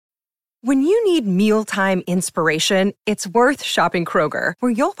When you need mealtime inspiration, it's worth shopping Kroger,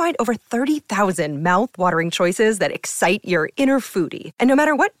 where you'll find over 30,000 mouth-watering choices that excite your inner foodie. And no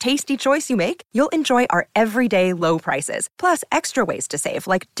matter what tasty choice you make, you'll enjoy our everyday low prices, plus extra ways to save,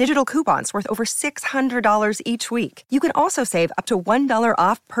 like digital coupons worth over $600 each week. You can also save up to $1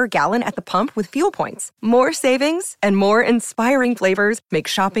 off per gallon at the pump with fuel points. More savings and more inspiring flavors make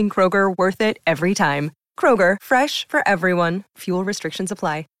shopping Kroger worth it every time. Kroger, fresh for everyone. Fuel restrictions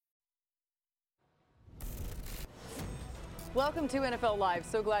apply. Welcome to NFL Live.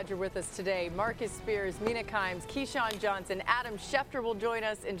 So glad you're with us today. Marcus Spears, Mina Kimes, Keyshawn Johnson, Adam Schefter will join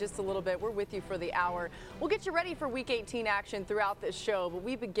us in just a little bit. We're with you for the hour. We'll get you ready for Week 18 action throughout this show, but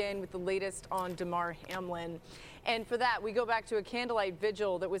we begin with the latest on Damar Hamlin. And for that, we go back to a candlelight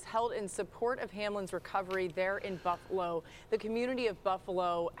vigil that was held in support of Hamlin's recovery there in Buffalo. The community of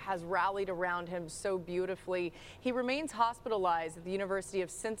Buffalo has rallied around him so beautifully. He remains hospitalized at the University of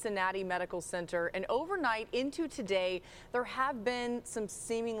Cincinnati Medical Center. And overnight into today, there have been some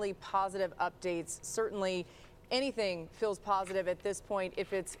seemingly positive updates. Certainly, anything feels positive at this point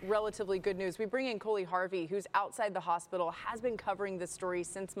if it's relatively good news. We bring in Coley Harvey, who's outside the hospital, has been covering this story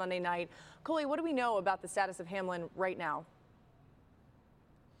since Monday night. Coley, what do we know about the status of Hamlin right now?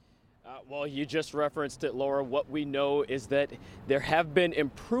 Well, you just referenced it, Laura. What we know is that there have been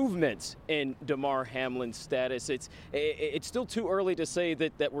improvements in Damar Hamlin's status. It's still too early to say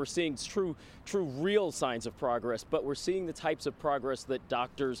that we're seeing true real signs of progress, but we're seeing the types of progress that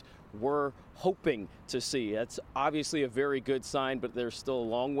doctors were hoping to see. That's obviously a very good sign, but there's still a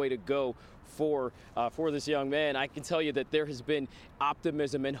long way to go for this young man. I can tell you that there has been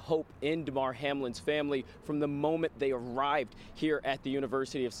optimism and hope in Damar Hamlin's family from the moment they arrived here at the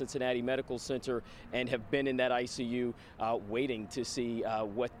University of Cincinnati Medical Center and have been in that ICU waiting to see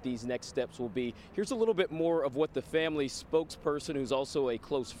what these next steps will be. Here's a little bit more of what the family spokesperson, who's also a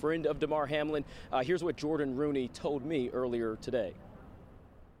close friend of Damar Hamlin, here's what Jordan Rooney told me earlier today.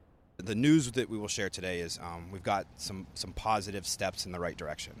 The news that we will share today is we've got some positive steps in the right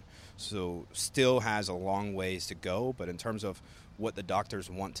direction. So still has a long ways to go, but in terms of what the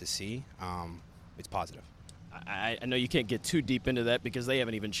doctors want to see, it's positive. I know you can't get too deep into that because they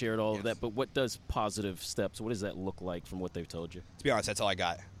haven't even shared all of that, but what does positive steps, what does that look like from what they've told you? To be honest, that's all I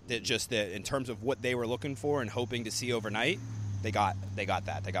got. That in terms of what they were looking for and hoping to see overnight, they got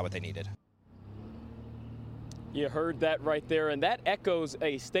that. They got what they needed. You heard that right there, and that echoes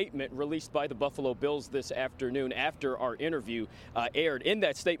a statement released by the Buffalo Bills this afternoon after our interview aired. In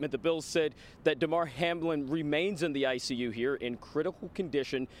that statement, the Bills said that Damar Hamlin remains in the ICU here in critical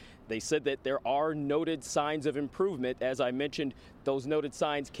condition. They said that there are noted signs of improvement. As I mentioned, those noted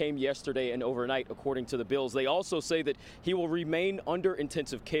signs came yesterday and overnight, according to the Bills. They also say that he will remain under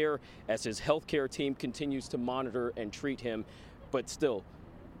intensive care as his healthcare team continues to monitor and treat him. But still,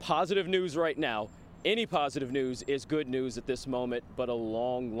 positive news right now. Any positive news is good news at this moment, but a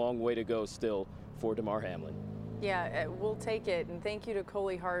long, long way to go still for Damar Hamlin. Yeah, we'll take it. And thank you to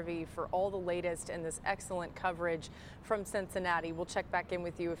Coley Harvey for all the latest and this excellent coverage from Cincinnati. We'll check back in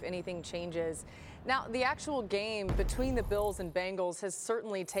with you if anything changes. Now, the actual game between the Bills and Bengals has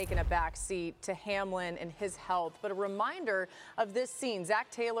certainly taken a back seat to Hamlin and his health. But a reminder of this scene,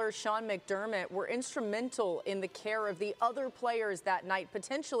 Zach Taylor, Sean McDermott were instrumental in the care of the other players that night,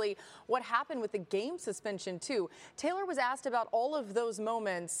 potentially what happened with the game suspension, too. Taylor was asked about all of those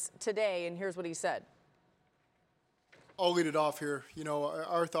moments today, and here's what he said. I'll lead it off here. You know,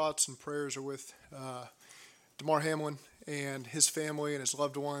 our thoughts and prayers are with Damar Hamlin and his family and his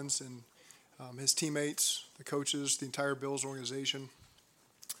loved ones and his teammates, the coaches, the entire Bills organization.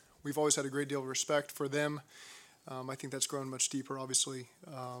 We've always had a great deal of respect for them. I think that's grown much deeper, obviously,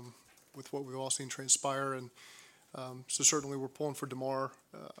 with what we've all seen transpire. And so certainly we're pulling for Damar,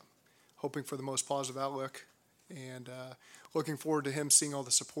 hoping for the most positive outlook, and looking forward to him seeing all the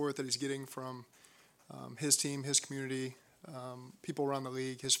support that he's getting from his team, his community, people around the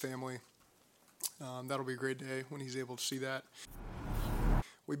league, his family. That'll be a great day when he's able to see that.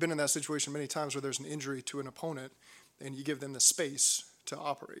 We've been in that situation many times where there's an injury to an opponent and you give them the space to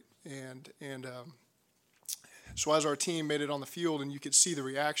operate. And so as our team made it on the field and you could see the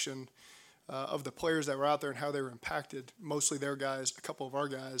reaction of the players that were out there and how they were impacted, mostly their guys, a couple of our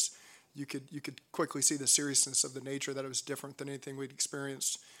guys, you could quickly see the seriousness of the nature, that it was different than anything we'd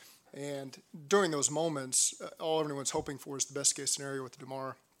experienced. And during those moments, all everyone's hoping for is the best case scenario with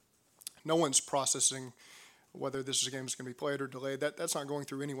Damar. No one's processing whether this game is going to be played or delayed. That's not going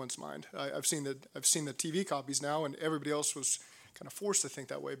through anyone's mind. I've seen the TV copies now, and everybody else was kind of forced to think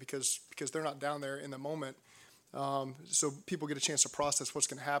that way because they're not down there in the moment. So people get a chance to process what's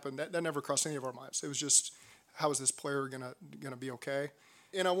going to happen. That never crossed any of our minds. It was just, how is this player going to be okay?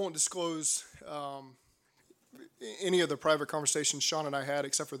 And I won't disclose any of the private conversations Sean and I had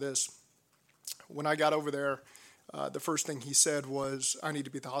except for this. When I got over there, the first thing he said was, I need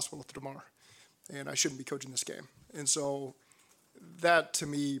to be at the hospital tomorrow, and I shouldn't be coaching this game. And so that, to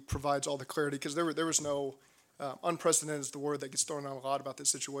me, provides all the clarity, because there was no unprecedented is the word that gets thrown out a lot about this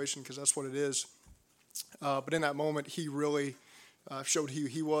situation, because that's what it is. But in that moment, he really showed who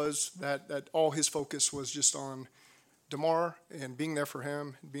he was, that all his focus was just on DeMar and being there for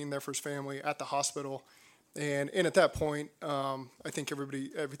him, being there for his family at the hospital. And at that point, I think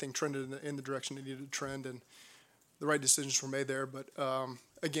everything trended in the direction it needed to trend, and the right decisions were made there. But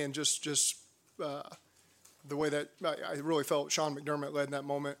again, just the way that I really felt Sean McDermott led in that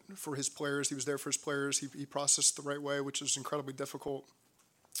moment for his players. He was there for his players. He processed the right way, which is incredibly difficult,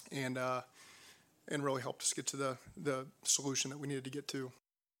 and really helped us get to the solution that we needed to get to.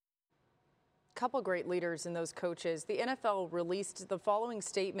 Couple great leaders in those coaches. The NFL released the following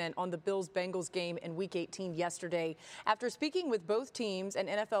statement on the Bills-Bengals game in Week 18 yesterday. After speaking with both teams and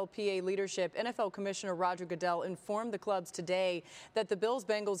NFLPA leadership, NFL Commissioner Roger Goodell informed the clubs today that the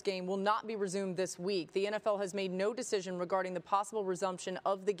Bills-Bengals game will not be resumed this week. The NFL has made no decision regarding the possible resumption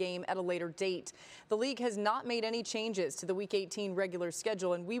of the game at a later date. The league has not made any changes to the Week 18 regular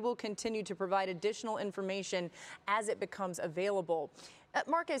schedule, and we will continue to provide additional information as it becomes available.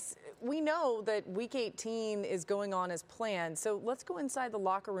 Marcus, we know that Week 18 is going on as planned, so let's go inside the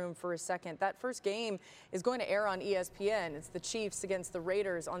locker room for a second. That first game is going to air on ESPN. It's the Chiefs against the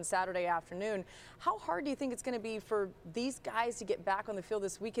Raiders on Saturday afternoon. How hard do you think it's going to be for these guys to get back on the field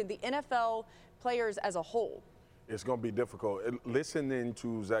this weekend, the NFL players as a whole? It's going to be difficult. Listening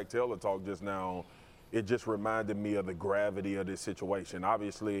to Zac Taylor talk just now, it just reminded me of the gravity of this situation.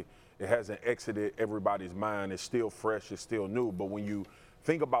 Obviously, it hasn't exited everybody's mind. It's still fresh. It's still new. But when you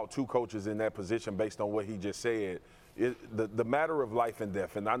think about two coaches in that position based on what he just said, the matter of life and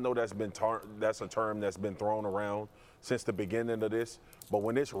death, and I know that's a term that's been thrown around since the beginning of this, but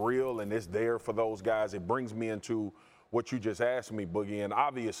when it's real and it's there for those guys, it brings me into what you just asked me, Boogie. And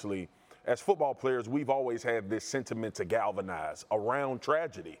obviously, as football players, we've always had this sentiment to galvanize around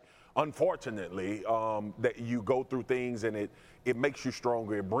tragedy. Unfortunately, that you go through things and it makes you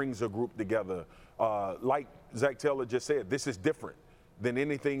stronger. It brings a group together. Like Zac Taylor just said, this is different than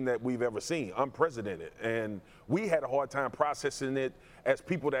anything that we've ever seen, unprecedented. And we had a hard time processing it as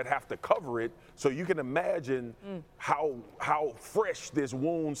people that have to cover it. So you can imagine how fresh this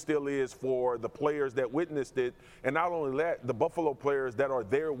wound still is for the players that witnessed it. And not only that, the Buffalo players that are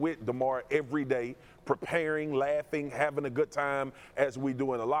there with DeMar every day, preparing, laughing, having a good time as we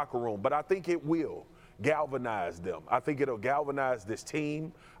do in the locker room. But I think it will galvanize them. I think it'll galvanize this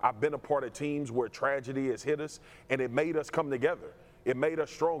team. I've been a part of teams where tragedy has hit us, and it made us come together. It made us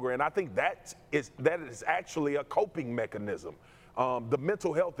stronger, and I think that is actually a coping mechanism. The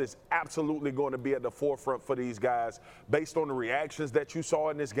mental health is absolutely going to be at the forefront for these guys based on the reactions that you saw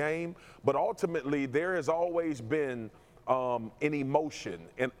in this game. But ultimately, there has always been an emotion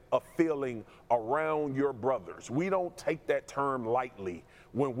and a feeling around your brothers. We don't take that term lightly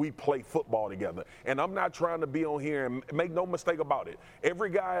when we play football together. And I'm not trying to be on here, and make no mistake about it,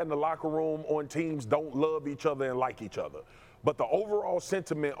 every guy in the locker room on teams don't love each other and like each other. But the overall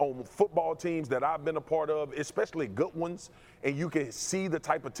sentiment on football teams that I've been a part of, especially good ones, and you can see the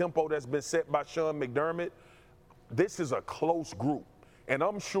type of tempo that's been set by Sean McDermott, this is a close group. And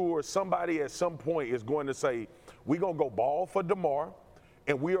I'm sure somebody at some point is going to say, we're going to go ball for DeMar,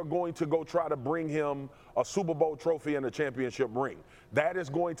 and we are going to go try to bring him a Super Bowl trophy and a championship ring. That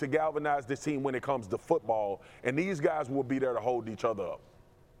is going to galvanize this team when it comes to football, and these guys will be there to hold each other up.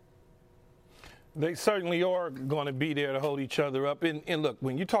 They certainly are going to be there to hold each other up. And look,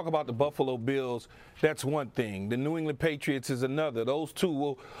 when you talk about the Buffalo Bills, that's one thing. The New England Patriots is another. Those two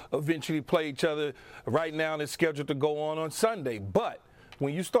will eventually play each other. Right now, it's scheduled to go on Sunday. But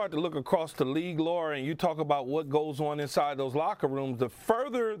when you start to look across the league, Laura, and you talk about what goes on inside those locker rooms, the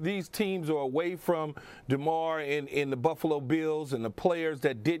further these teams are away from DeMar and the Buffalo Bills and the players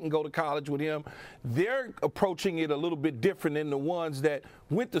that didn't go to college with him, they're approaching it a little bit different than the ones that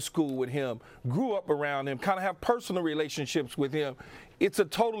went to school with him, grew up around him, kind of have personal relationships with him. It's a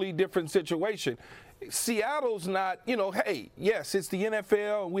totally different situation. Seattle's not, hey, yes, it's the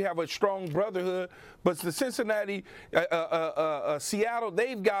NFL, and we have a strong brotherhood, but the Cincinnati, Seattle,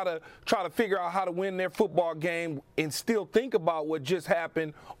 they've got to try to figure out how to win their football game and still think about what just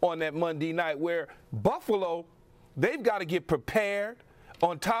happened on that Monday night, where Buffalo, they've got to get prepared.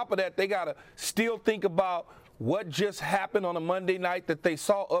 On top of that, they got to still think about what just happened on a Monday night that they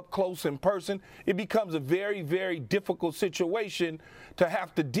saw up close in person. It becomes a very, very difficult situation to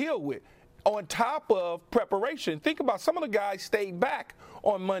have to deal with. On top of preparation, think about some of the guys stayed back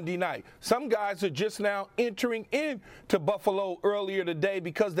on Monday night. Some guys are just now entering into Buffalo earlier today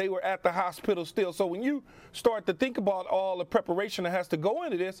because they were at the hospital still. So when you start to think about all the preparation that has to go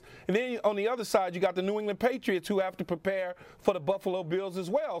into this, and then on the other side, you got the New England Patriots who have to prepare for the Buffalo Bills as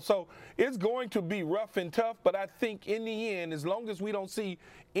well. So it's going to be rough and tough, but I think in the end, as long as we don't see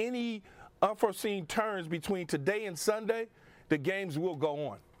any unforeseen turns between today and Sunday, the games will go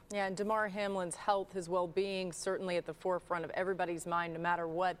on. Yeah, and Damar Hamlin's health, his well-being, certainly at the forefront of everybody's mind, no matter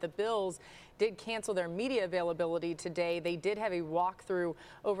what. The Bills did cancel their media availability today. They did have a walkthrough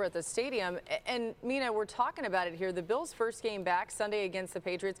over at the stadium. And, Mina, we're talking about it here. The Bills' first game back Sunday against the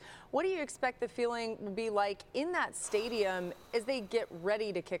Patriots. What do you expect the feeling will be like in that stadium as they get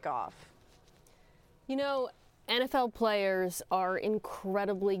ready to kick off? You know, NFL players are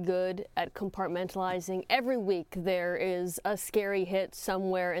incredibly good at compartmentalizing. Every week there is a scary hit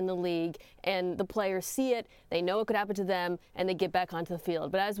somewhere in the league, and the players see it, they know it could happen to them, and they get back onto the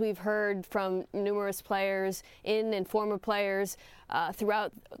field. But as we've heard from numerous players, and former players,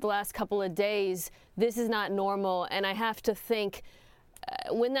 throughout the last couple of days, this is not normal, and I have to think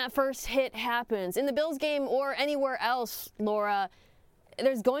when that first hit happens, in the Bills game or anywhere else, Laura,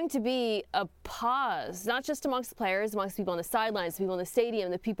 there's going to be a pause, not just amongst the players, amongst people on the sidelines, people in the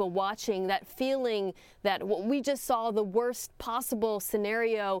stadium, the people watching, that feeling that what we just saw, the worst possible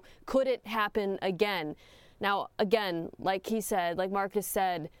scenario, could it happen again? Now, again, like he said, like Marcus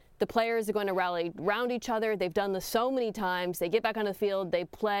said, the players are going to rally around each other. They've done this so many times. They get back on the field, they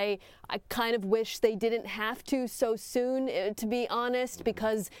play. I kind of wish they didn't have to so soon, to be honest,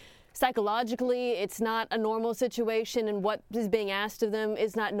 because psychologically, it's not a normal situation, and what is being asked of them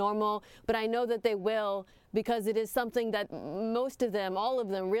is not normal. But I know that they will, because it is something that most of them, all of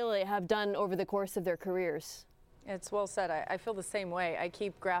them really, have done over the course of their careers. It's well said. I feel the same way. I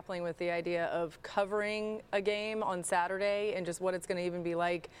keep grappling with the idea of covering a game on Saturday and just what it's going to even be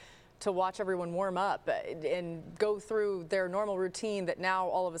like to watch everyone warm up and go through their normal routine that now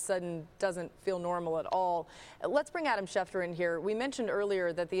all of a sudden doesn't feel normal at all. Let's bring Adam Schefter in here. We mentioned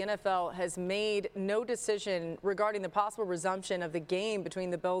earlier that the NFL has made no decision regarding the possible resumption of the game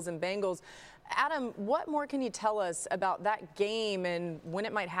between the Bills and Bengals. Adam, what more can you tell us about that game and when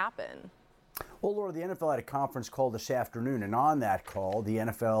it might happen? Well, Laura, the NFL had a conference call this afternoon, and on that call, the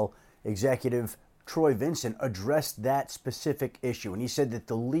NFL executive Troy Vincent addressed that specific issue, and he said that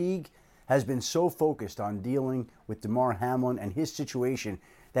the league has been so focused on dealing with Damar Hamlin and his situation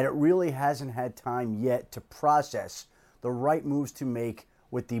that it really hasn't had time yet to process the right moves to make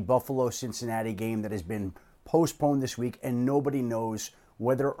with the Buffalo-Cincinnati game that has been postponed this week, and nobody knows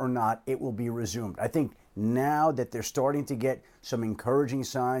whether or not it will be resumed. I think now that they're starting to get some encouraging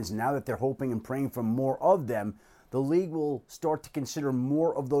signs, now that they're hoping and praying for more of them, the league will start to consider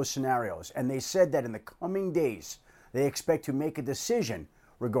more of those scenarios. And they said that in the coming days, they expect to make a decision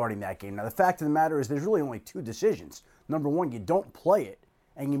regarding that game. Now, the fact of the matter is there's really only two decisions. Number one, you don't play it,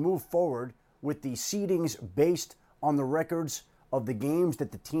 and you move forward with the seedings based on the records of the games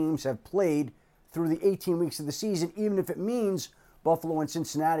that the teams have played through the 18 weeks of the season, even if it means Buffalo and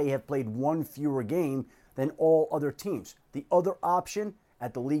Cincinnati have played one fewer game than all other teams. The other option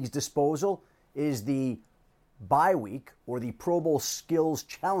at the league's disposal is the bye week or the Pro Bowl Skills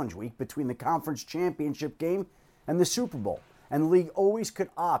Challenge week between the conference championship game and the Super Bowl. And the league always could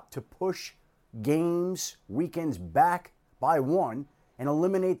opt to push games, weekends back by one and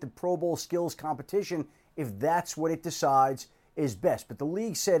eliminate the Pro Bowl Skills competition if that's what it decides is best. But the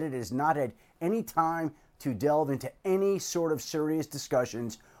league said it has not had any time to delve into any sort of serious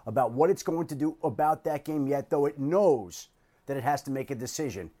discussions about what it's going to do about that game yet, though it knows that it has to make a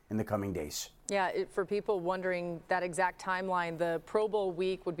decision in the coming days. Yeah, for people wondering that exact timeline, the Pro Bowl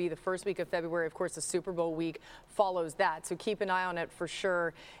week would be the first week of February. Of course, the Super Bowl week follows that, so keep an eye on it for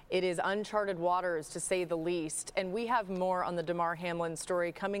sure. It is uncharted waters, to say the least. And we have more on the Damar Hamlin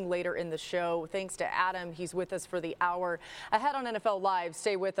story coming later in the show. Thanks to Adam. He's with us for the hour. Ahead on NFL Live,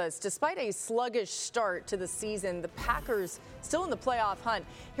 stay with us. Despite a sluggish start to the season, the Packers still in the playoff hunt.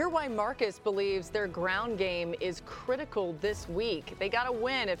 Hear why Marcus believes their ground game is critical this week. They got to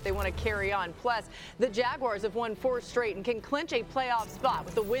win if they want to carry on. Plus, the Jaguars have won 4 straight and can clinch a playoff spot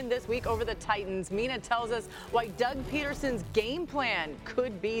with the win this week over the Titans. Mina tells us why Doug Peterson's game plan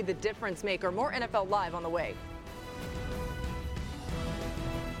could be the difference maker. More NFL Live on the way.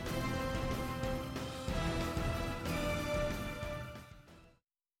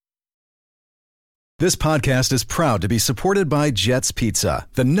 This podcast is proud to be supported by Jets Pizza,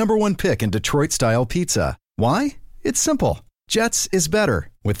 the #1 pick in Detroit-style pizza. Why? It's simple. Jets is better.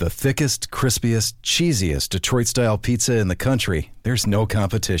 With the thickest, crispiest, cheesiest Detroit-style pizza in the country, there's no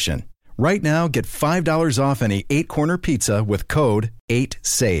competition. Right now, get $5 off any 8-corner pizza with code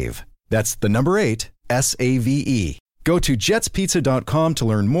 8SAVE. That's the number 8, SAVE. Go to jetspizza.com to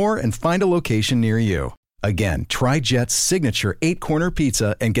learn more and find a location near you. Again, try Jet's signature 8-corner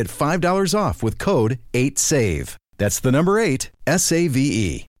pizza and get $5 off with code 8SAVE. That's the number 8,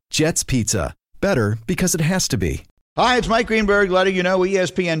 SAVE. Jet's Pizza. Better because it has to be. Hi, it's Mike Greenberg letting you know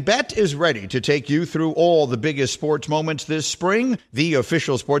ESPN Bet is ready to take you through all the biggest sports moments this spring. The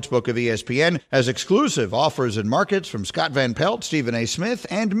official sportsbook of ESPN has exclusive offers and markets from Scott Van Pelt, Stephen A. Smith,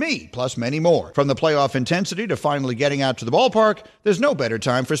 and me, plus many more. From the playoff intensity to finally getting out to the ballpark, there's no better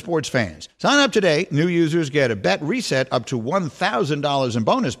time for sports fans. Sign up today. New users get a bet reset up to $1,000 in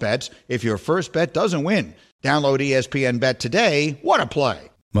bonus bets if your first bet doesn't win. Download ESPN Bet today. What a play.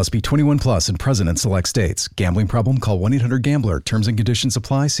 Must be 21 plus and present in select states. Gambling problem? Call 1-800-GAMBLER. Terms and conditions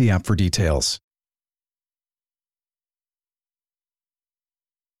apply. See app for details.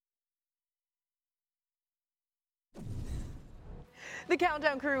 The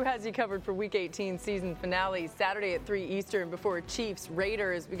Countdown Crew has you covered for Week 18 season finale Saturday at 3 Eastern before Chiefs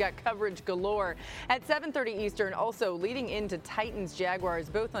Raiders. We got coverage galore at 7:30 Eastern, also leading into Titans Jaguars,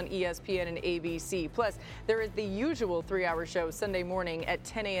 both on ESPN and ABC. Plus, there is the usual 3-hour show Sunday morning at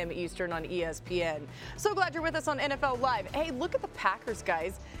 10 a.m. Eastern on ESPN. So glad you're with us on NFL Live. Hey, look at the Packers,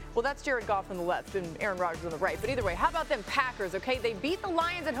 guys. Well, that's Jared Goff on the left and Aaron Rodgers on the right. But either way, how about them Packers, okay? They beat the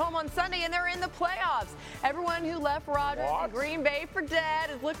Lions at home on Sunday, and they're in the playoffs. Everyone who left Rodgers in Green Bay for dead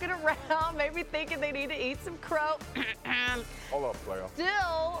is looking around, maybe thinking they need to eat some crow. Hold up, player.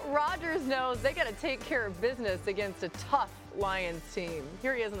 Still, Rodgers knows they got to take care of business against a tough Lions team.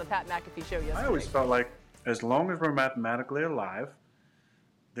 Here he is on the Pat McAfee Show yesterday. I always felt like as long as we're mathematically alive,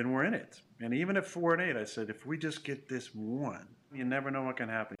 then we're in it. And even at 4-8, I said, if we just get this one, you never know what can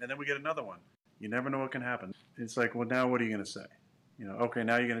happen. And then we get another one. You never know what can happen. It's like, well, now what are you going to say? You know, okay,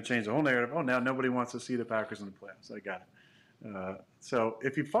 now you're going to change the whole narrative. Oh, now nobody wants to see the Packers in the playoffs. I got it. So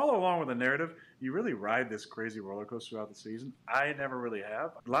if you follow along with the narrative, you really ride this crazy roller coaster throughout the season. I never really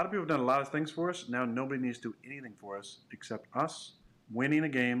have. A lot of people have done a lot of things for us. Now nobody needs to do anything for us except us winning a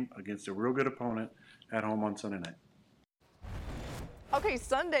game against a real good opponent at home on Sunday night. Okay,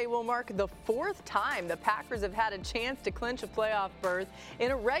 Sunday will mark the 4th time the Packers have had a chance to clinch a playoff berth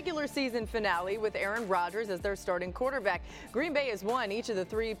in a regular season finale with Aaron Rodgers as their starting quarterback. Green Bay has won each of the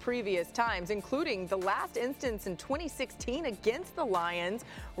 3 previous times, including the last instance in 2016 against the Lions.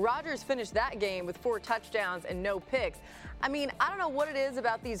 Rodgers finished that game with 4 touchdowns and no picks. I mean, I don't know what it is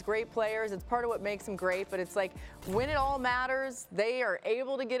about these great players. It's part of what makes them great, but it's like when it all matters, they are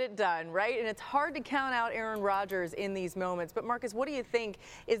able to get it done, right? And it's hard to count out Aaron Rodgers in these moments. But Marcus, what do you think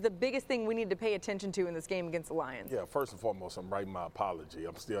is the biggest thing we need to pay attention to in this game against the Lions? Yeah, first and foremost, I'm writing my apology.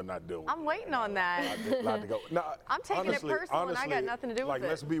 I'm still not doing it. I'm waiting on that. Lot to go. No, I'm taking it personal, and I got nothing to do with it.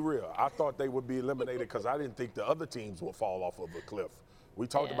 Let's be real. I thought they would be eliminated because I didn't think the other teams would fall off of a cliff. We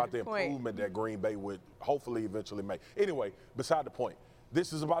talked about the improvement that Green Bay would hopefully eventually make. Anyway, beside the point,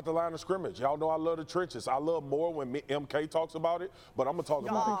 this is about the line of scrimmage. Y'all know I love the trenches. I love more when MK talks about it, but I'm going to talk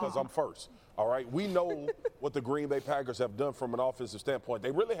about it because I'm first. All right? We know what the Green Bay Packers have done from an offensive standpoint.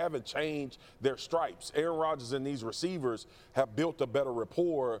 They really haven't changed their stripes. Aaron Rodgers and these receivers have built a better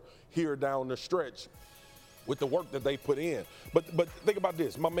rapport here down the stretch with the work that they put in. But think about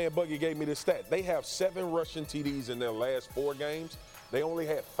this. My man Buggy gave me this stat. They have 7 rushing TDs in their last 4 games. They only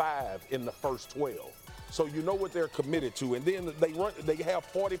had 5 in the first 12. So you know what they're committed to. And then they have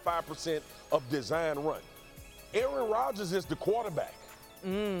 45% of design run. Aaron Rodgers is the quarterback.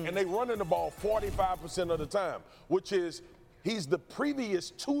 And they running the ball 45% of the time, which is he's the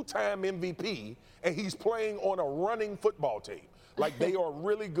previous 2-time MVP, and he's playing on a running football team. Like, they are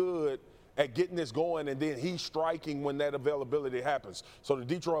really good at getting this going, and then he's striking when that availability happens. So the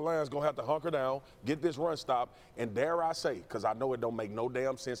Detroit Lions going to have to hunker down, get this run stop, and dare I say, because I know it don't make no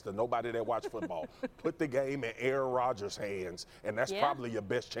damn sense to nobody that watch football, put the game in Aaron Rodgers' hands, and that's probably your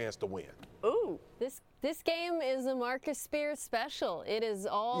best chance to win. Ooh. This game is a Marcus Spears special. It is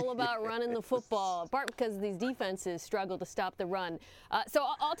all about running the football, part because these defenses struggle to stop the run. So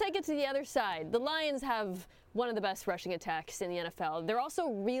I'll take it to the other side. The Lions have one of the best rushing attacks in the NFL. They're also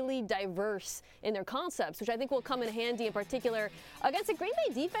really diverse in their concepts, which I think will come in handy in particular against a Green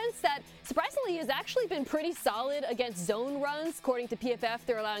Bay defense that surprisingly has actually been pretty solid against zone runs. According to PFF,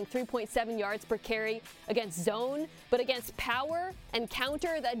 they're allowing 3.7 yards per carry against zone, but against power and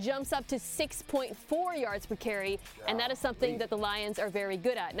counter, that jumps up to 6.4 yards per carry, and that is something that the Lions are very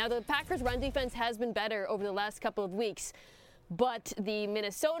good at. Now, the Packers' run defense has been better over the last couple of weeks, but the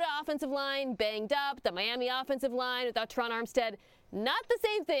Minnesota offensive line banged up, the Miami offensive line without Teron Armstead, not the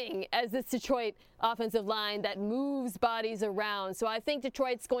same thing as this Detroit offensive line that moves bodies around. So I think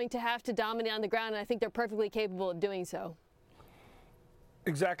Detroit's going to have to dominate on the ground, and I think they're perfectly capable of doing so.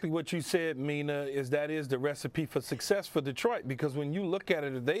 Exactly what you said, Mina, that is the recipe for success for Detroit, because when you look at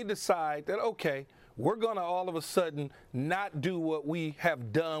it, if they decide that, okay, we're going to all of a sudden not do what we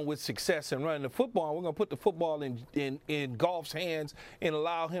have done with success in running the football, we're going to put the football in Goff's hands and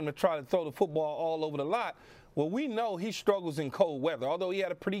allow him to try to throw the football all over the lot. Well, we know he struggles in cold weather, although he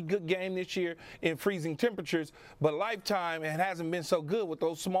had a pretty good game this year in freezing temperatures. But lifetime, it hasn't been so good with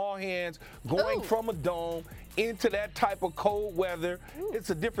those small hands going from a dome into that type of cold weather. It's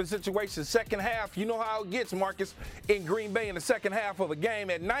a different situation. Second half, you know how it gets, Marcus, in Green Bay in the second half of a game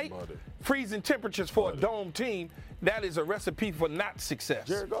at night. Freezing temperatures for a dome team, that is a recipe for not success.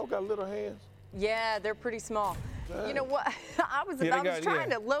 Jared Goff got little hands. Yeah, they're pretty small. You know what? I was trying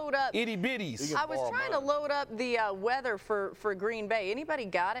to load up. Itty bitties. I was trying to load up the weather for Green Bay. Anybody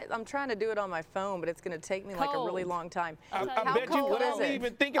got it? I'm trying to do it on my phone, but it's going to take me like a really long time. I bet you without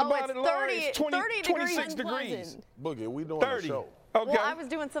even thinking about it, Laura, it's 26 degrees. Boogie, we doing 30. a show. Okay. Well, I was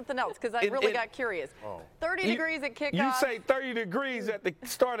doing something else because I really got curious. 30 degrees at kickoff. You say 30 degrees at the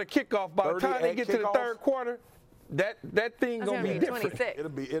start of kickoff. By the time they get to the third quarter, that thing gonna be different. 26.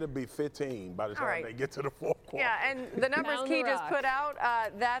 It'll be 15 by the time they get to the fourth quarter. Yeah, and the numbers Key just put out,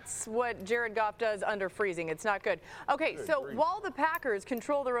 that's what Jared Goff does under freezing. It's not good. Okay, so while the Packers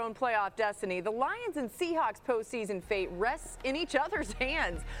control their own playoff destiny, the Lions and Seahawks postseason fate rests in each other's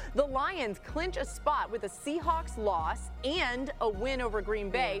hands. The Lions clinch a spot with a Seahawks loss and a win over Green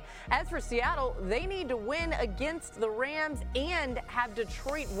Bay. As for Seattle, they need to win against the Rams and have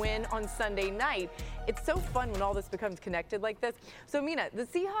Detroit win on Sunday night. It's so fun when all this becomes connected like this. So, Mina, the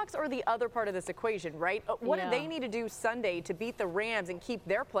Seahawks are the other part of this equation, right? What do they need to do Sunday to beat the Rams and keep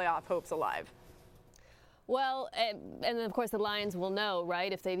their playoff hopes alive? Well, and then, of course, the Lions will know,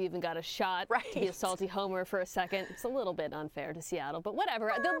 right, if they've even got a shot to be a salty homer for a second. It's a little bit unfair to Seattle, but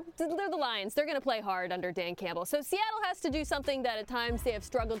whatever. They're the Lions. They're going to play hard under Dan Campbell. So Seattle has to do something that at times they have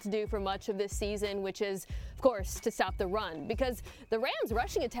struggled to do for much of this season, which is, of course, to stop the run. Because the Rams'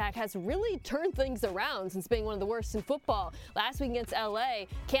 rushing attack has really turned things around since being one of the worst in football. Last week against L.A.,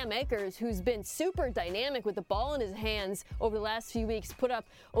 Cam Akers, who's been super dynamic with the ball in his hands over the last few weeks, put up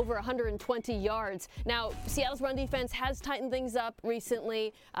over 120 yards. Now, Seattle's run defense has tightened things up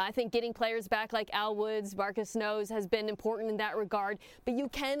recently. I think getting players back like Al Woods, Marcus Snows has been important in that regard. But you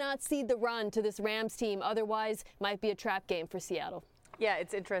cannot cede the run to this Rams team. Otherwise, might be a trap game for Seattle. Yeah,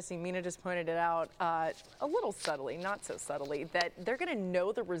 it's interesting. Mina just pointed it out a little subtly, not so subtly, that they're going to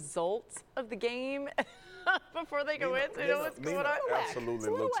know the results of the game before they go in. So you know what's going on? Absolutely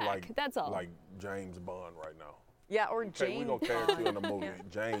looks like that's all. Like James Bond right now. Yeah, or James Bond. We're going to cast you in the movie.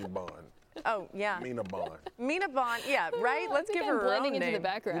 James Bond. Oh, yeah. Mina Bond. Mina Bond, yeah, right? Let's give her her own name. Into the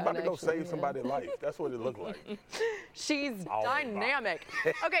background, You're about to go save somebody's life. That's what it looked like. She's dynamic.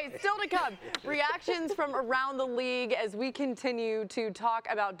 Okay, still to come. Reactions from around the league as we continue to talk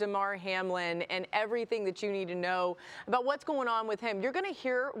about Damar Hamlin and everything that you need to know about what's going on with him. You're going to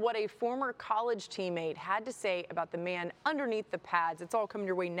hear what a former college teammate had to say about the man underneath the pads. It's all coming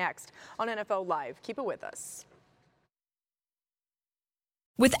your way next on NFL Live. Keep it with us.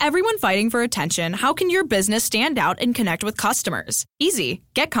 With everyone fighting for attention, how can your business stand out and connect with customers? Easy.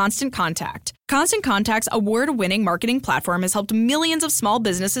 Get Constant Contact. Constant Contact's award-winning marketing platform has helped millions of small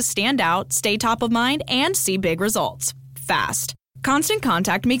businesses stand out, stay top of mind, and see big results fast. Constant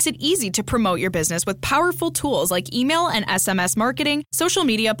Contact makes it easy to promote your business with powerful tools like email and SMS marketing, social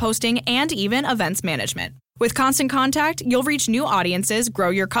media posting, and even events management. With Constant Contact, you'll reach new audiences, grow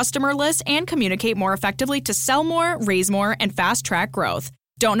your customer list, and communicate more effectively to sell more, raise more, and fast-track growth.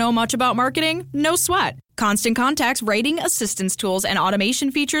 Don't know much about marketing? No sweat. Constant Contact's writing assistance tools and automation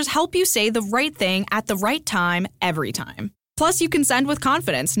features help you say the right thing at the right time, every time. Plus, you can send with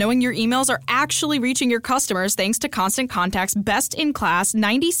confidence, knowing your emails are actually reaching your customers thanks to Constant Contact's best-in-class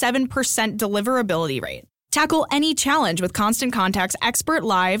 97% deliverability rate. Tackle any challenge with Constant Contact's expert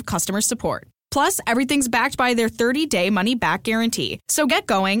live customer support. Plus, everything's backed by their 30-day money-back guarantee. So get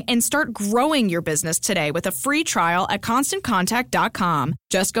going and start growing your business today with a free trial at ConstantContact.com.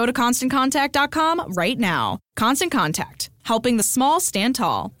 Just go to ConstantContact.com right now. Constant Contact, helping the small stand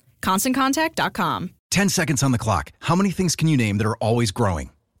tall. ConstantContact.com. 10 seconds on the clock. How many things can you name that are always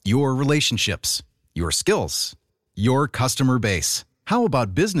growing? Your relationships, your skills, your customer base. How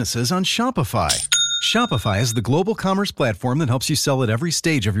about businesses on Shopify? Shopify is the global commerce platform that helps you sell at every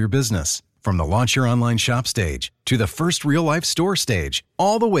stage of your business. From the launch your online shop stage, to the first real-life store stage,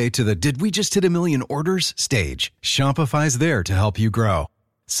 all the way to the did we just hit 1 million orders stage, Shopify's there to help you grow.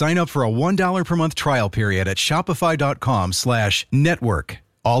 Sign up for a $1 per month trial period at shopify.com/network,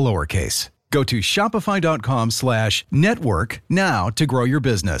 all lowercase. Go to shopify.com/network now to grow your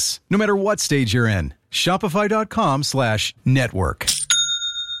business, no matter what stage you're in. Shopify.com/network.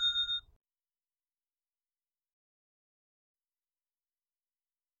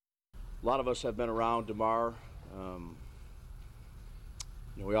 A lot of us have been around Damar.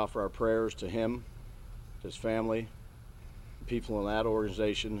 We offer our prayers to him, his family, people in that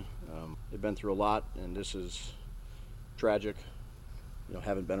organization. They've been through a lot, and this is tragic.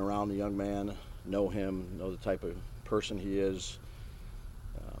 Haven't been around the young man, know him, know the type of person he is.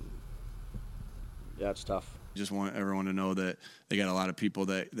 It's tough. Just want everyone to know that they got a lot of people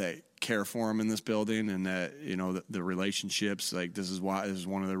that care for him in this building, and that the relationships, like this is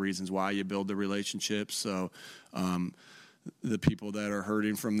one of the reasons why you build the relationships. So the people that are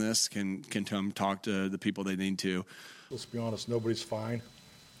hurting from this can come talk to the people they need to. Let's be honest, nobody's fine.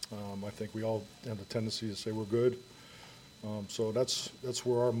 I think we all have the tendency to say we're good. So that's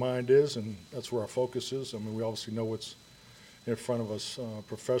where our mind is, and that's where our focus is. I mean, we obviously know what's in front of us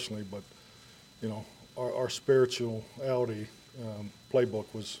professionally, but our spirituality playbook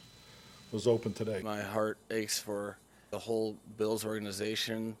was open today. My heart aches for the whole Bills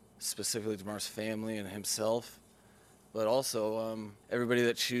organization, specifically Damar's family and himself, but also everybody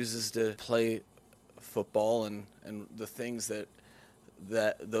that chooses to play football and the things that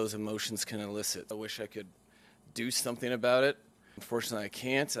those emotions can elicit. I wish I could do something about it. Unfortunately, I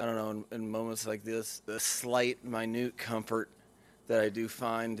can't. I don't know, in moments like this, the slight, minute comfort that I do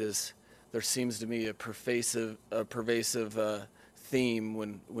find is there seems to be a pervasive theme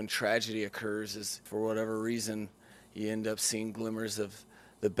when tragedy occurs, is for whatever reason you end up seeing glimmers of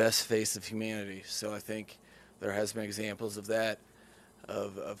the best face of humanity. So I think there has been examples of that,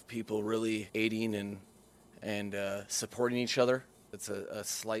 of people really aiding and supporting each other. It's a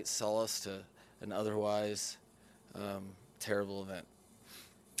slight solace to an otherwise terrible event.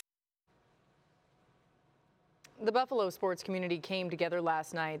 The Buffalo sports community came together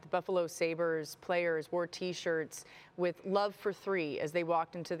last night. The Buffalo Sabres players wore T-shirts with Love for Three as they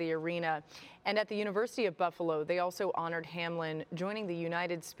walked into the arena. And at the University of Buffalo, they also honored Hamlin, joining the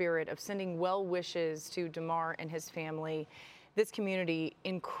united spirit of sending well wishes to Damar and his family. This community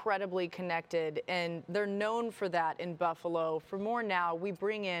incredibly connected, and they're known for that in Buffalo. For more now, we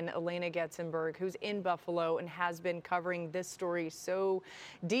bring in Elena Getzenberg, who's in Buffalo and has been covering this story so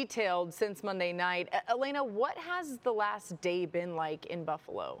detailed since Monday night. Elena, what has the last day been like in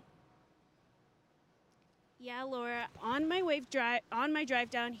Buffalo? Yeah, Laura, on my drive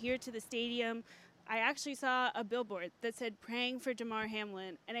down here to the stadium, I actually saw a billboard that said "Praying for Damar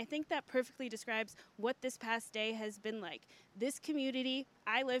Hamlin," and I think that perfectly describes what this past day has been like. This community,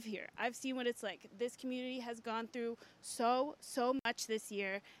 I live here. I've seen what it's like. This community has gone through so much this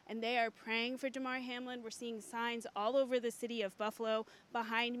year, and they are praying for Damar Hamlin. We're seeing signs all over the city of Buffalo.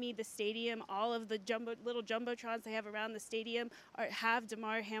 Behind me, the stadium, all of the little jumbotrons they have around the stadium have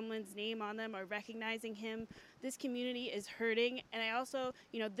Damar Hamlin's name on them, are recognizing him. This community is hurting, and I also,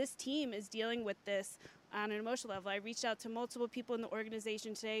 this team is dealing with this on an emotional level. I reached out to multiple people in the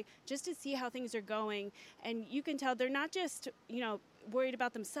organization today just to see how things are going, and you can tell they're not just, worried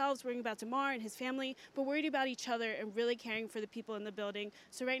about themselves, worrying about Damar and his family, but worried about each other and really caring for the people in the building.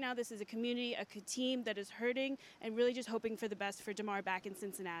 So right now, this is a community, a team that is hurting and really just hoping for the best for Damar back in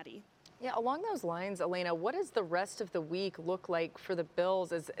Cincinnati. Yeah, along those lines, Elena, what does the rest of the week look like for the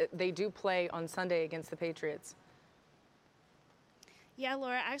Bills as they do play on Sunday against the Patriots? Yeah,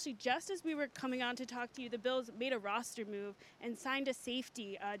 Laura, actually, just as we were coming on to talk to you, the Bills made a roster move and signed a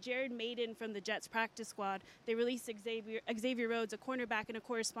safety, Jared Maiden from the Jets practice squad. They released Xavier Rhodes, a cornerback, in a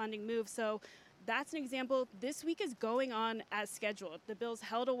corresponding move. So that's an example. This week is going on as scheduled. The Bills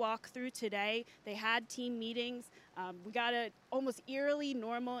held a walkthrough today. They had team meetings. We got an almost eerily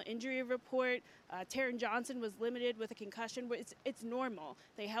normal injury report. Taron Johnson was limited with a concussion. It's normal.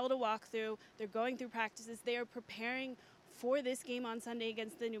 They held a walkthrough. They're going through practices. They are preparing for this game on Sunday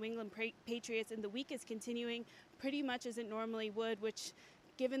against the New England Patriots, and the week is continuing pretty much as it normally would, which,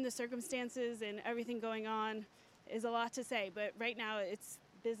 given the circumstances and everything going on, is a lot to say. But right now,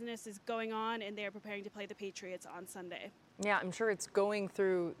 business is going on, and they are preparing to play the Patriots on Sunday. Yeah, I'm sure it's going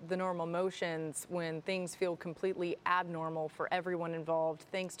through the normal motions when things feel completely abnormal for everyone involved.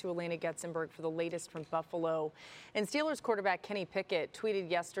 Thanks to Elena Getzenberg for the latest from Buffalo. And Steelers quarterback Kenny Pickett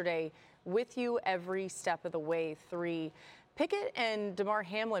tweeted yesterday, "With you every step of the way, 3." Pickett and Damar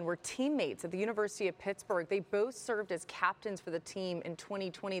Hamlin were teammates at the University of Pittsburgh. They both served as captains for the team in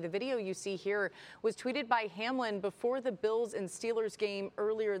 2020. The video you see here was tweeted by Hamlin before the Bills and Steelers game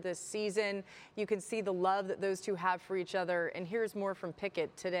earlier this season. You can see the love that those two have for each other. And here's more from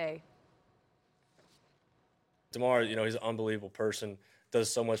Pickett today. Damar, he's an unbelievable person,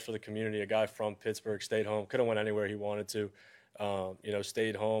 does so much for the community. A guy from Pittsburgh, stayed home, could have went anywhere he wanted to,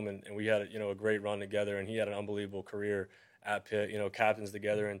 stayed home, and we had a great run together, and he had an unbelievable career at Pitt, captains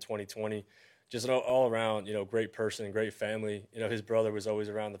together in 2020. Just an all around, great person, great family. His brother was always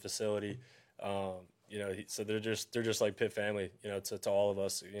around the facility. So they're just like Pitt family, to all of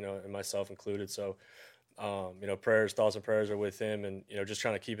us, and myself included. So, thoughts and prayers are with him, and, just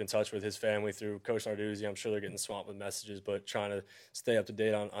trying to keep in touch with his family through Coach Narduzzi. I'm sure they're getting swamped with messages, but trying to stay up to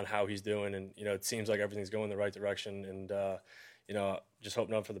date on how he's doing. And, it seems like everything's going the right direction, and, just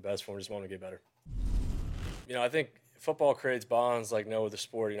hoping up for the best for him, just want to get better. I think football creates bonds like no other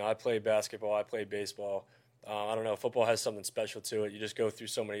sport. I played basketball, I played baseball. I don't know, football has something special to it. You just go through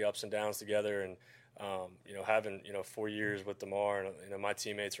so many ups and downs together, and having 4 years with Damar, and my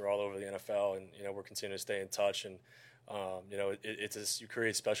teammates are all over the NFL, and we're continuing to stay in touch, and you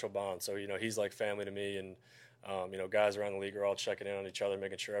create special bonds. So he's like family to me, and guys around the league are all checking in on each other,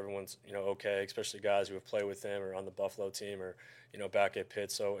 making sure everyone's okay, especially guys who have played with him or on the Buffalo team or back at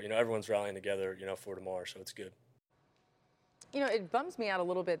Pitt. So everyone's rallying together for Damar, so it's good. It bums me out a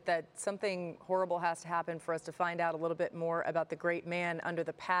little bit that something horrible has to happen for us to find out a little bit more about the great man under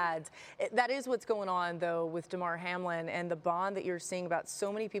the pads. That is what's going on, though, with Damar Hamlin and the bond that you're seeing about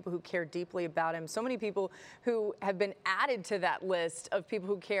so many people who care deeply about him, so many people who have been added to that list of people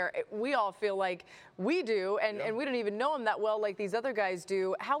who care. We all feel like we do, and we don't even know him that well like these other guys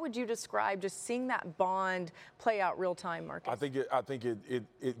do. How would you describe just seeing that bond play out real time, Marcus? I think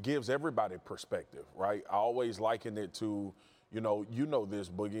it gives everybody perspective, right? I always liken it to, this,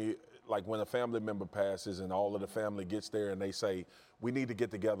 Boogie, like when a family member passes and all of the family gets there and they say, we need to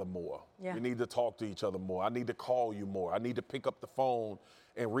get together more. Yeah. We need to talk to each other more. I need to call you more. I need to pick up the phone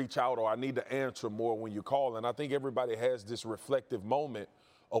and reach out, or I need to answer more when you call. And I think everybody has this reflective moment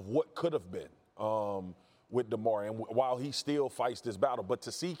of what could have been with Damar, and while he still fights this battle. But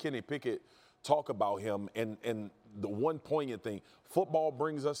to see Kenny Pickett talk about him, and the one poignant thing, football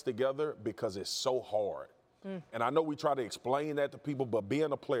brings us together because it's so hard. And I know we try to explain that to people, but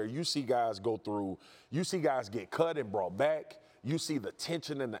being a player, you see guys go through, you see guys get cut and brought back. You see the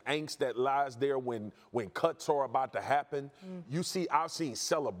tension and the angst that lies there when cuts are about to happen. I've seen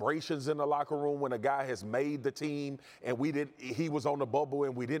celebrations in the locker room when a guy has made the team and he was on the bubble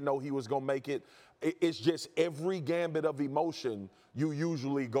and we didn't know he was going to make it. It's just every gambit of emotion you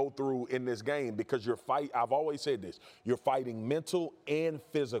usually go through in this game, because I've always said this, you're fighting mental and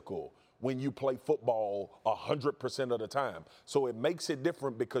physical when you play football 100% of the time. So it makes it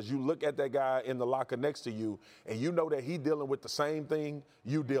different, because you look at that guy in the locker next to you and you know that he's dealing with the same thing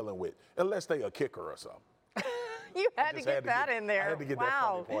you dealing with, unless they a kicker or something. You had to get that in there. I had to get that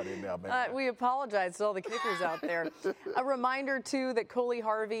funny part in there, man. We apologize to all the kickers out there. A reminder, too, that Coley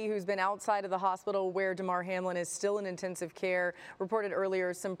Harvey, who's been outside of the hospital where Damar Hamlin is still in intensive care, reported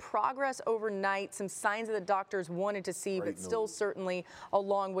earlier some progress overnight, some signs that the doctors wanted to see, but still certainly a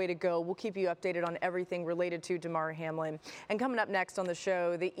long way to go. We'll keep you updated on everything related to Damar Hamlin. And coming up next on the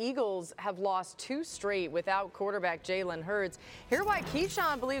show, the Eagles have lost 2 straight without quarterback Jalen Hurts. Hear why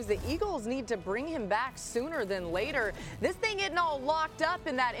Keyshawn believes the Eagles need to bring him back sooner than later. This thing getting all locked up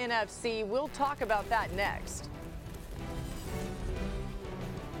in that NFC. We'll talk about that next.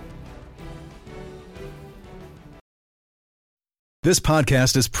 This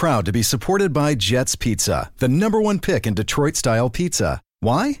podcast is proud to be supported by Jets Pizza, the #1 pick in Detroit-style pizza.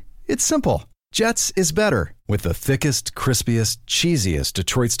 Why? It's simple. Jets is better. With the thickest, crispiest, cheesiest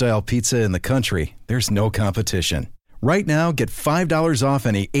Detroit-style pizza in the country, there's no competition. Right now, get $5 off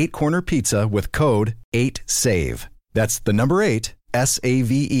any 8-corner pizza with code 8SAVE. That's the number 8,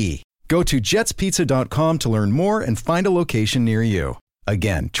 SAVE. Go to jetspizza.com to learn more and find a location near you.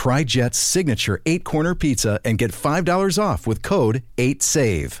 Again, try Jet's signature 8-corner pizza and get $5 off with code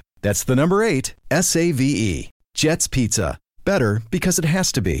 8SAVE. That's the number 8, SAVE. Jet's Pizza. Better because it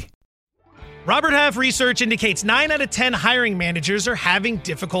has to be. Robert Half research indicates 9 out of 10 hiring managers are having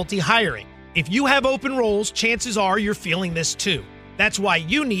difficulty hiring. If you have open roles, chances are you're feeling this too. That's why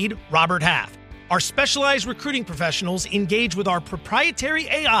you need Robert Half. Our specialized recruiting professionals engage with our proprietary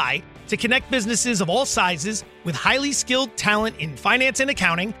AI to connect businesses of all sizes with highly skilled talent in finance and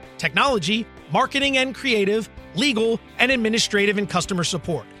accounting, technology, marketing and creative, legal, and administrative and customer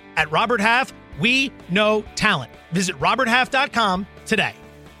support. At Robert Half, we know talent. Visit roberthalf.com today.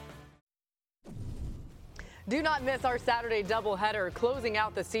 Do not miss our Saturday doubleheader closing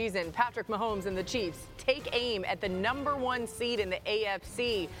out the season. Patrick Mahomes and the Chiefs take aim at the #1 seed in the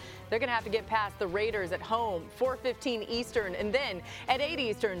AFC. They're going to have to get past the Raiders at home, 4:15 Eastern. And then at 8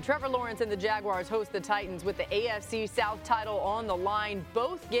 Eastern, Trevor Lawrence and the Jaguars host the Titans with the AFC South title on the line.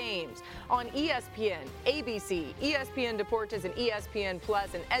 Both games on ESPN, ABC, ESPN Deportes, and ESPN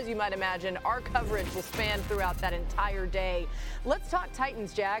Plus. And as you might imagine, our coverage will span throughout that entire day. Let's talk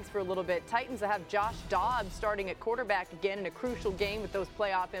Titans-Jags for a little bit. Titans have Josh Dobbs starting at quarterback again in a crucial game with those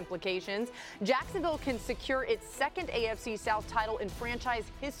playoff implications. Jacksonville can secure its second AFC South title in franchise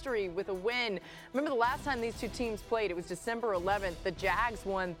history with a win. Remember the last time these two teams played, it was December 11th. The Jags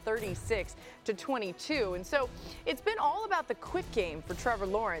won 36-22. And so it's been all about the quick game for Trevor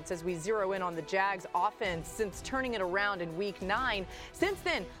Lawrence as we zero in on the Jags offense since turning it around in week 9. Since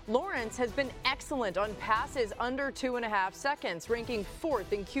then, Lawrence has been excellent on passes under 2.5 seconds, ranking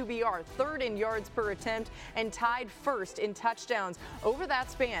 4th in QBR, 3rd in yards per attempt, and tied 1st in touchdowns. Over that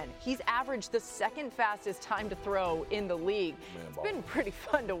span, he's averaged the 2nd fastest time to throw in the league. It's been pretty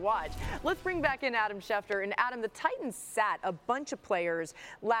fun to watch. Let's bring back in Adam Schefter. And Adam, the Titans sat a bunch of players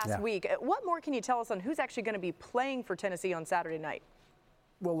last week. What more can you tell us on who's actually going to be playing for Tennessee on Saturday night?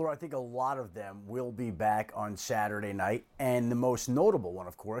 Well, Laura, I think a lot of them will be back on Saturday night. And the most notable one,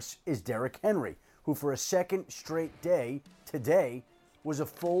 of course, is Derrick Henry, who for a second straight day today was a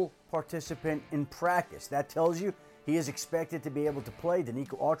full participant in practice. That tells you he is expected to be able to play.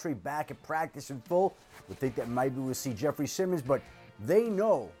 Danico Autry back at practice in full. We think that maybe we'll see Jeffrey Simmons, but they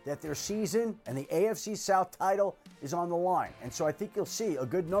know that their season and the AFC South title is on the line. And so I think you'll see a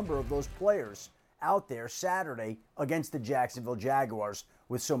good number of those players out there Saturday against the Jacksonville Jaguars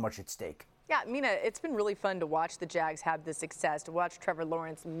with so much at stake. Yeah, Mina, it's been really fun to watch the Jags have this success, to watch Trevor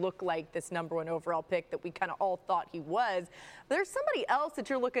Lawrence look like this #1 overall pick that we kind of all thought he was. But there's somebody else that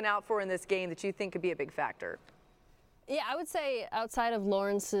you're looking out for in this game that you think could be a big factor. Yeah, I would say outside of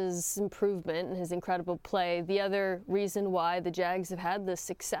Lawrence's improvement and his incredible play, the other reason why the Jags have had this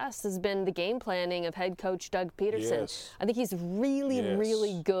success has been the game planning of head coach Doug Peterson. Yes. I think he's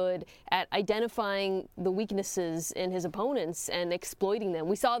really good at identifying the weaknesses in his opponents and exploiting them.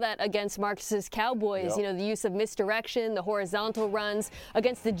 We saw that against Marcus's Cowboys, the use of misdirection, the horizontal runs.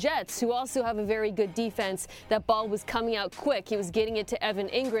 Against the Jets, who also have a very good defense, that ball was coming out quick. He was getting it to Evan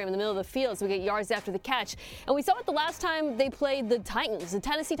Ingram in the middle of the field, so we get yards after the catch. And we saw it the last time they played the Titans. The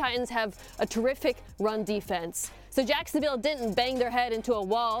Tennessee Titans have a terrific run defense. So Jacksonville didn't bang their head into a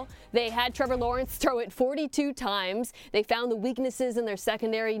wall. They had Trevor Lawrence throw it 42 times. They found the weaknesses in their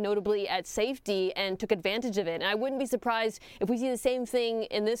secondary, notably at safety, and took advantage of it. And I wouldn't be surprised if we see the same thing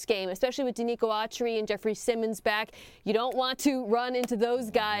in this game, especially with Danico Autry and Jeffrey Simmons back. You don't want to run into those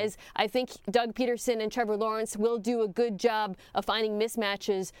guys. I think Doug Peterson and Trevor Lawrence will do a good job of finding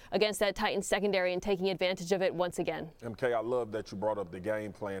mismatches against that Titans secondary and taking advantage of it once again. MK, I love that you brought up the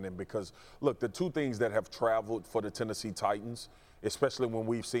game planning because, look, the two things that have traveled for the Tennessee Titans, especially when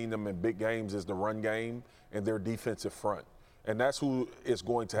we've seen them in big games, is the run game and their defensive front. And that's who is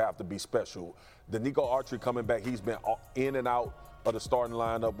going to have to be special. Danico Autry coming back, he's been in and out of the starting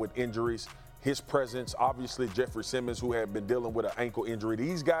lineup with injuries. His presence, obviously Jeffrey Simmons, who had been dealing with an ankle injury.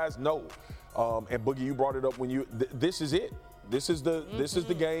 These guys know. And Boogie, you brought it up when this is it. This is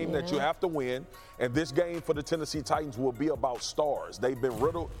the game that you have to win. And this game for the Tennessee Titans will be about stars. They've been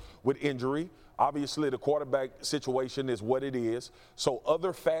riddled with injury. Obviously, the quarterback situation is what it is. So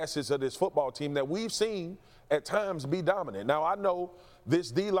other facets of this football team that we've seen at times be dominant. Now, I know this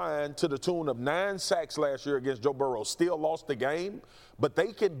D-line, to the tune of 9 sacks last year against Joe Burrow, still lost the game, but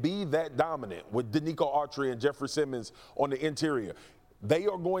they can be that dominant with Danico Autry and Jeffrey Simmons on the interior. They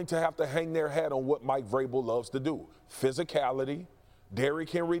are going to have to hang their hat on what Mike Vrabel loves to do. Physicality,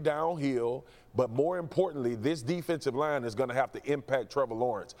 Derrick Henry downhill, but more importantly, this defensive line is going to have to impact Trevor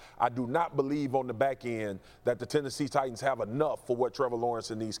Lawrence. I do not believe on the back end that the Tennessee Titans have enough for what Trevor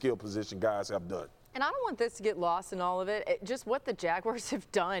Lawrence and these skill position guys have done. And I don't want this to get lost in all of it. Just what the Jaguars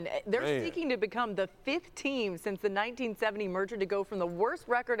have done. They're seeking to become the 5th team since the 1970 merger to go from the worst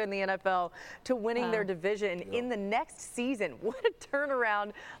record in the NFL to winning their division in the next season. What a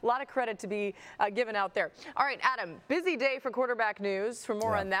turnaround. A lot of credit to be given out there. All right, Adam, busy day for quarterback news. For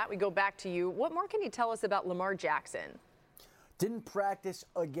more on that, we go back to you. What more can you tell us about Lamar Jackson? Didn't practice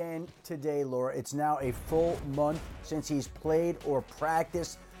again today, Laura. It's now a full month since he's played or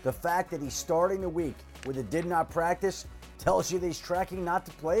practiced. The fact that he's starting the week with a did not practice tells you that he's tracking not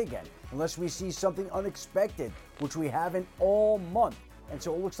to play again unless we see something unexpected, which we haven't all month. And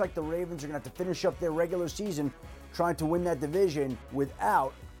so it looks like the Ravens are going to have to finish up their regular season trying to win that division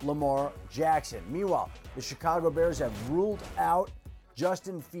without Lamar Jackson. Meanwhile, the Chicago Bears have ruled out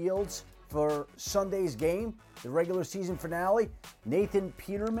Justin Fields for Sunday's game, the regular season finale. Nathan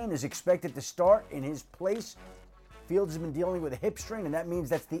Peterman is expected to start in his place. Fields has been dealing with a hip strain, and that means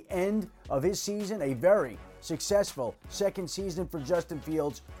that's the end of his season. A very successful second season for Justin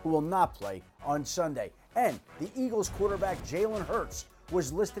Fields, who will not play on Sunday. And the Eagles quarterback Jalen Hurts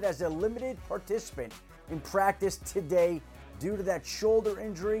was listed as a limited participant in practice today due to that shoulder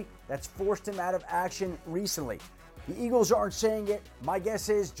injury that's forced him out of action recently. The Eagles aren't saying it. My guess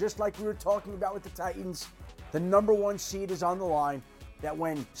is, just like we were talking about with the Titans, the number one seed is on the line, that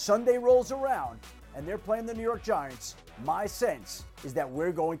when Sunday rolls around and they're playing the New York Giants, my sense is that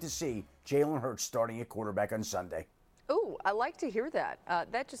we're going to see Jalen Hurts starting at quarterback on Sunday. Oh, I like to hear that.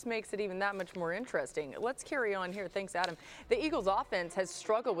 That just makes it even that much more interesting. Let's carry on here. Thanks, Adam. The Eagles offense has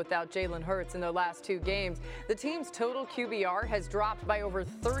struggled without Jalen Hurts in their last 2 games. The team's total QBR has dropped by over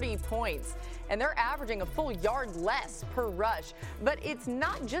 30 points, and they're averaging a full yard less per rush. But it's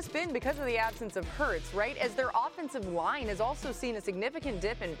not just been because of the absence of Hurts, right? As their offensive line has also seen a significant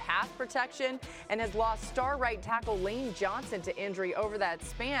dip in pass protection and has lost star right tackle Lane Johnson to injury over that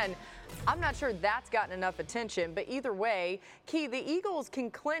span. I'm not sure that's gotten enough attention, but either way, Key, the Eagles can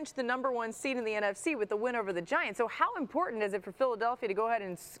clinch the number 1 seed in the NFC with the win over the Giants. So how important is it for Philadelphia to go ahead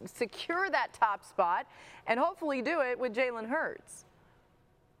and secure that top spot and hopefully do it with Jalen Hurts?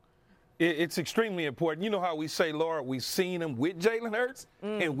 It's extremely important. You know how we say, Laura, we've seen him with Jalen Hurts,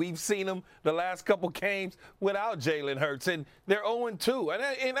 and we've seen him the last couple games without Jalen Hurts, and they're 0-2.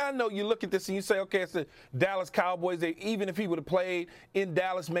 And I know you look at this and you say, okay, it's the Dallas Cowboys. Even if he would have played in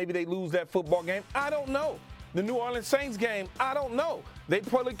Dallas, maybe they lose that football game. I don't know. The New Orleans Saints game, I don't know. They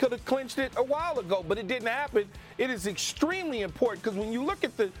probably could have clinched it a while ago, but it didn't happen. It is extremely important because when you look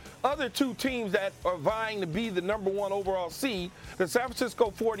at the other 2 teams that are vying to be the number 1 overall seed, the San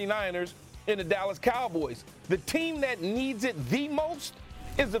Francisco 49ers and the Dallas Cowboys, the team that needs it the most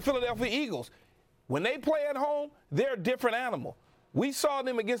is the Philadelphia Eagles. When they play at home, they're a different animal. We saw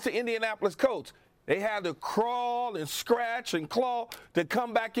them against the Indianapolis Colts. They had to crawl and scratch and claw to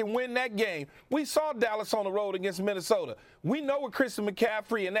come back and win that game. We saw Dallas on the road against Minnesota. We know what Christian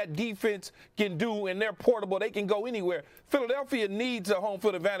McCaffrey and that defense can do, and they're portable. They can go anywhere. Philadelphia needs a home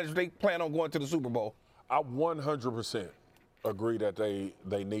field advantage if they plan on going to the Super Bowl. I 100% agree that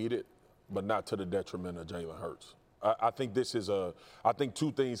they need it, but not to the detriment of Jalen Hurts. I think this is I think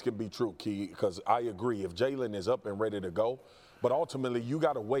 2 things can be true, Key, because I agree. If Jalen is up and ready to go, but ultimately you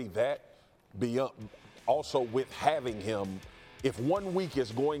got to weigh that beyond also with having him. If 1 week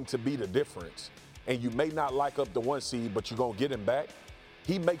is going to be the difference and you may not like up the 1 seed, but you're going to get him back,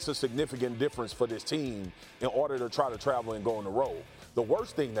 he makes a significant difference for this team in order to try to travel and go on the road. The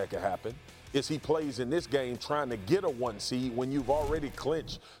worst thing that could happen is he plays in this game trying to get a 1 seed when you've already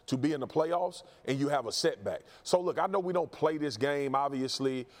clinched to be in the playoffs and you have a setback. So, look, I know we don't play this game,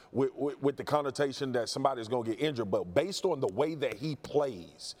 obviously, with the connotation that somebody's going to get injured, but based on the way that he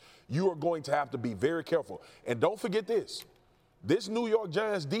plays, you are going to have to be very careful. And don't forget this. This New York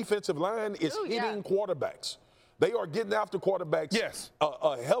Giants defensive line is hitting quarterbacks. They are getting after quarterbacks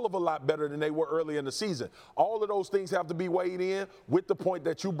a hell of a lot better than they were early in the season. All of those things have to be weighed in with the point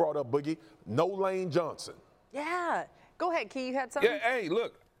that you brought up, Boogie. No Lane Johnson. Yeah. Go ahead, Key. You had something? Yeah, hey,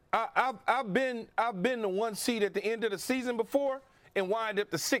 look, I've been the 1 seed at the end of the season before and wind up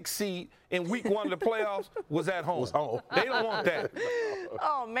the 6th seed in week 1 of the playoffs was at home. They don't want that.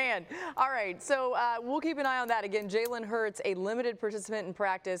 Oh, man. All right, so we'll keep an eye on that. Again, Jalen Hurts, a limited participant in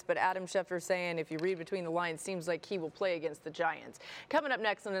practice, but Adam Schefter saying, if you read between the lines, seems like he will play against the Giants. Coming up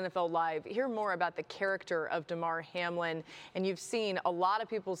next on NFL Live, hear more about the character of Damar Hamlin. And you've seen a lot of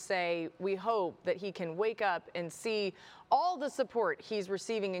people say, we hope that he can wake up and see all the support he's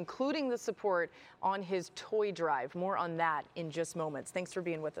receiving, including the support on his toy drive. More on that in just moments. Thanks for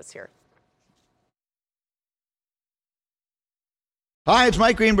being with us here. Hi, it's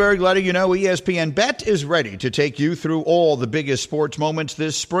Mike Greenberg letting you know ESPN Bet is ready to take you through all the biggest sports moments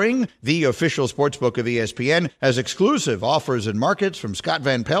this spring. The official sportsbook of ESPN has exclusive offers and markets from Scott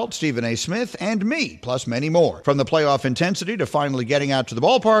Van Pelt, Stephen A. Smith, and me, plus many more. From the playoff intensity to finally getting out to the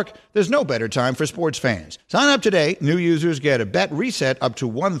ballpark, there's no better time for sports fans. Sign up today. New users get a bet reset up to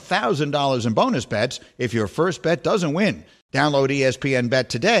 $1,000 in bonus bets if your first bet doesn't win. Download ESPN Bet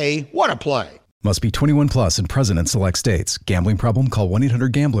today. What a play. Must be 21 plus and present in select states. Gambling problem? Call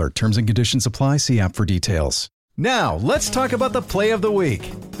 1-800-GAMBLER. Terms and conditions apply. See app for details. Now, let's talk about the play of the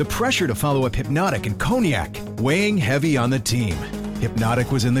week. The pressure to follow up Hypnotic and Cognac, weighing heavy on the team.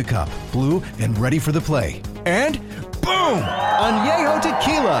 Hypnotic was in the cup, blue, and ready for the play. And boom! Añejo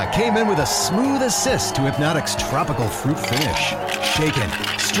Tequila came in with a smooth assist to Hypnotic's tropical fruit finish. Shaken,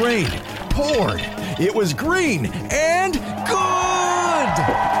 strained, poured. It was green and good!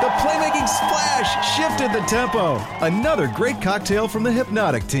 arrived! The playmaking splash shifted the tempo. Another great cocktail from the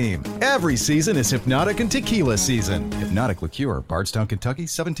Hypnotic team. Every season is Hypnotic and Tequila season. Hypnotic Liqueur, Bardstown, Kentucky,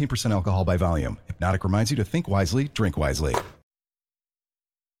 17% alcohol by volume. Hypnotic reminds you to think wisely, drink wisely.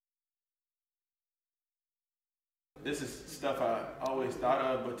 This is stuff I always thought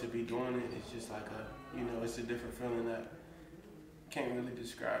of, but to be doing it, it's just like it's a different feeling that I can't really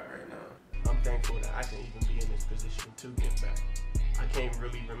describe right now. I'm thankful that I can even be in this position to give back. I can't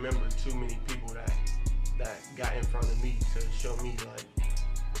really remember too many people that got in front of me to show me like,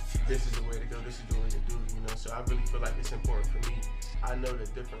 this is the way to go, this is the way to do it, So I really feel like it's important for me. I know the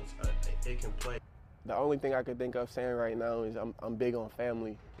difference it can play. The only thing I could think of saying right now is I'm big on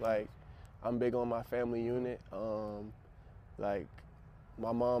family. Like, I'm big on my family unit. Like,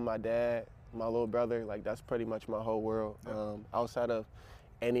 my mom, my dad, my little brother, like, that's pretty much my whole world. Outside of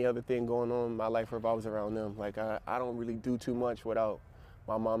any other thing going on, my life revolves around them. Like, I don't really do too much without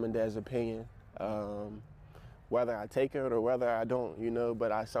my mom and dad's opinion. Whether I take it or whether I don't,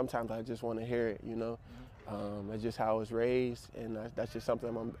 but sometimes I just want to hear it, That's just how I was raised, and that's just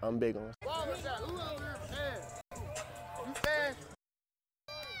something I'm big on.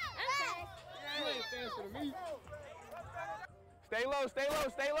 Stay low, stay low,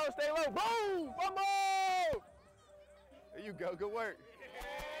 stay low, stay low. Boom! Fumble! There you go, good work.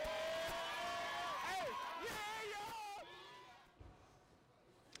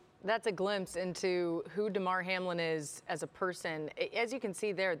 That's a glimpse into who Damar Hamlin is as a person. As you can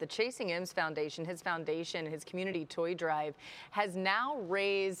see there, the Chasing M's Foundation, his community toy drive, has now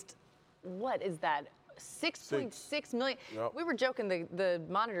raised, what is that? 6.6 million. Yep. We were joking the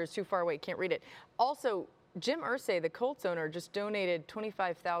monitor is too far away, can't read it. Also, Jim Irsay, the Colts owner, just donated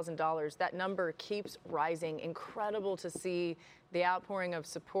 $25,000. That number keeps rising. Incredible to see the outpouring of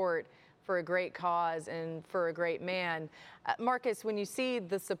support for a great cause and for a great man. Marcus, when you see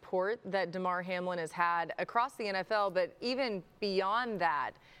the support that Damar Hamlin has had across the NFL, but even beyond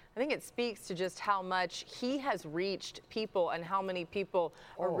that, I think it speaks to just how much he has reached people and how many people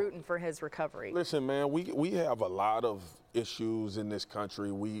are rooting for his recovery. Listen, man, we have a lot of issues in this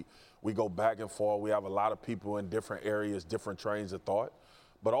country. We go back and forth. We have a lot of people in different areas, different trains of thought.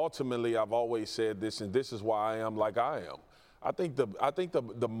 But ultimately, I've always said this, and this is why I am like I am. I think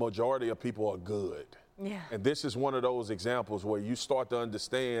the majority of people are good. Yeah. And this is one of those examples where you start to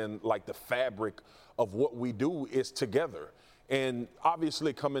understand, like, the fabric of what we do is together. And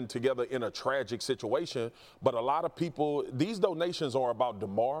obviously coming together in a tragic situation, but a lot of people, these donations are about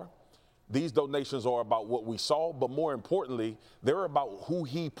Damar. These donations are about what we saw, but more importantly, they're about who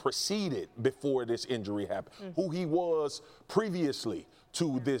he preceded before this injury happened, who he was previously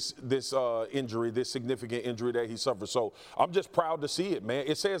to this injury, this significant injury that he suffered. So I'm just proud to see it, man.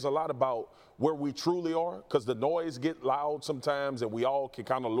 It says a lot about where we truly are, because the noise get loud sometimes and we all can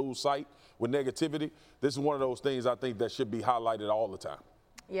kind of lose sight with negativity. This is one of those things I think that should be highlighted all the time.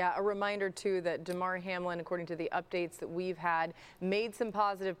 Yeah, a reminder, too, that Damar Hamlin, according to the updates that we've had, made some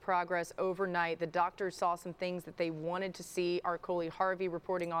positive progress overnight. The doctors saw some things that they wanted to see. Our Coley Harvey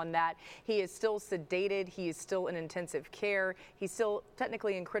reporting on that. He is still sedated. He is still in intensive care. He's still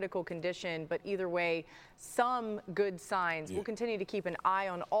technically in critical condition, but either way, some good signs. Yeah. We'll continue to keep an eye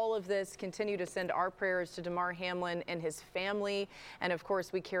on all of this, continue to send our prayers to Damar Hamlin and his family. And, of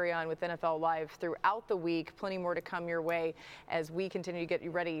course, we carry on with NFL Live throughout the week. Plenty more to come your way as we continue to get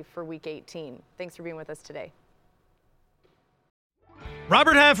you ready for Week 18. Thanks for being with us today.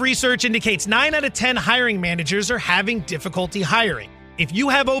 Robert Half research indicates 9 out of 10 hiring managers are having difficulty hiring. If you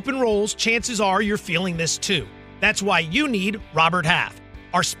have open roles, chances are you're feeling this too. That's why you need Robert Half.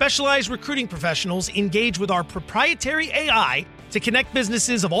 Our specialized recruiting professionals engage with our proprietary AI to connect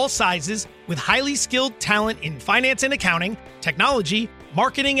businesses of all sizes with highly skilled talent in finance and accounting, technology,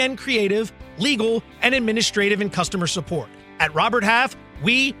 marketing and creative, legal, and administrative and customer support. At Robert Half,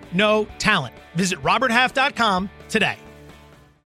 we know talent. Visit roberthalf.com today.